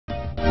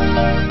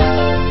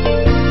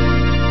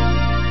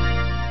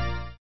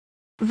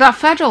The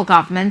federal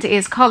government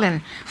is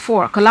calling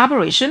for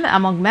collaboration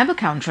among member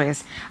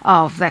countries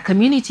of the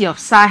community of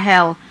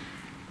Sahel,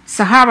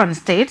 Saharan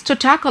states to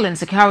tackle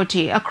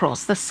insecurity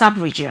across the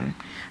sub-region.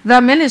 The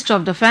Minister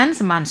of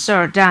Defense,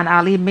 Mansour Dan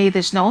Ali, made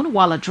this known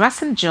while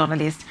addressing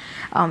journalists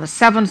on the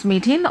 7th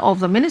meeting of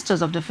the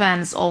Ministers of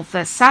Defense of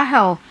the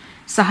Sahel,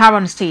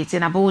 Saharan states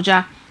in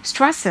Abuja,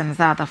 stressing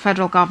that the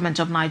federal government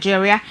of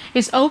Nigeria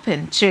is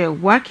open to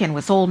working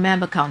with all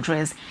member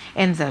countries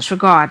in this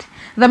regard.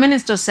 The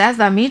minister says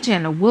the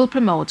meeting will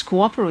promote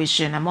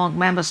cooperation among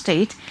member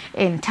states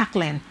in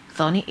tackling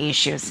thorny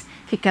issues.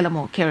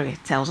 Kikelemo Kiri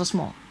tells us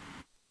more.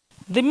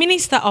 The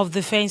Minister of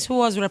Defense, who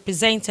was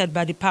represented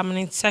by the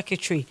Permanent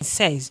Secretary,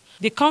 says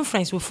the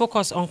conference will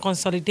focus on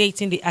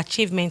consolidating the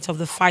achievements of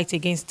the fight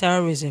against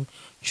terrorism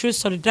through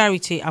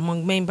solidarity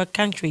among member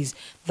countries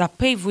that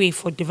pave way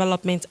for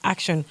development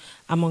action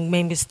among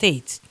member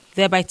states,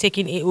 thereby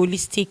taking a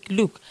holistic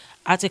look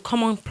at a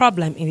common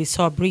problem in the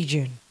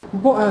sub-region.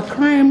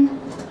 Crime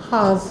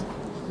has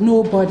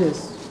no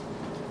borders.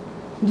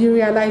 The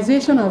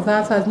realization of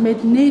that has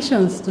made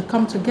nations to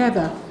come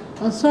together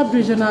on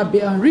sub-regional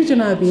and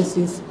regional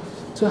basis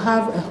to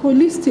have a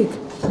holistic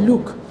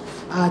look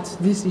at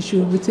this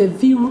issue with a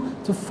view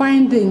to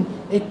finding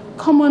a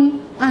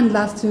common and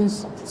lasting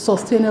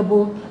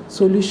sustainable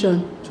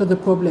solution to the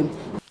problem.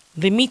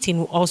 The meeting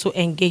will also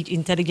engage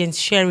intelligence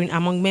sharing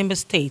among member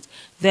states,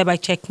 thereby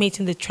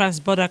checkmating the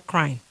trans-border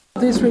crime.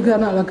 These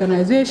regional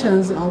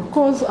organizations, of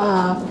course,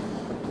 are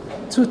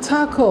to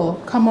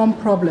tackle common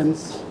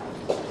problems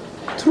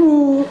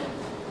through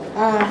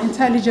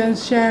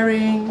intelligence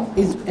sharing,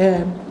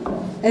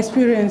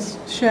 experience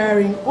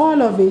sharing,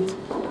 all of it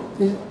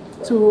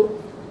to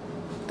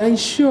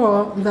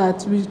ensure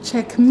that we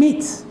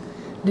checkmate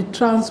the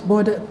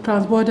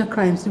trans-border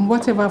crimes in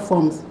whatever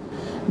forms.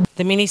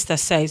 The minister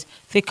says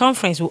the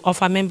conference will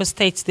offer member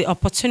states the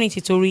opportunity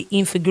to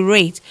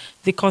reinvigorate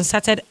the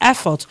concerted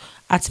effort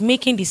at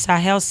making the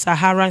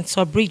Sahel-Saharan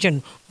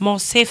sub-region more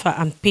safer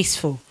and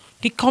peaceful.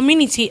 The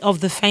Community of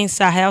Defense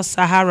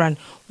Sahel-Saharan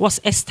was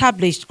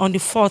established on the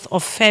 4th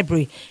of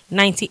February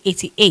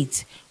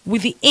 1988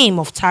 with the aim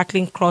of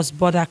tackling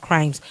cross-border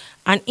crimes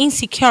and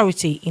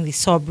insecurity in the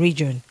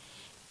sub-region.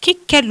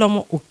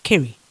 Kikelemo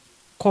Okeri,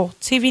 Core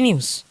TV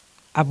News,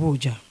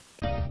 Abuja.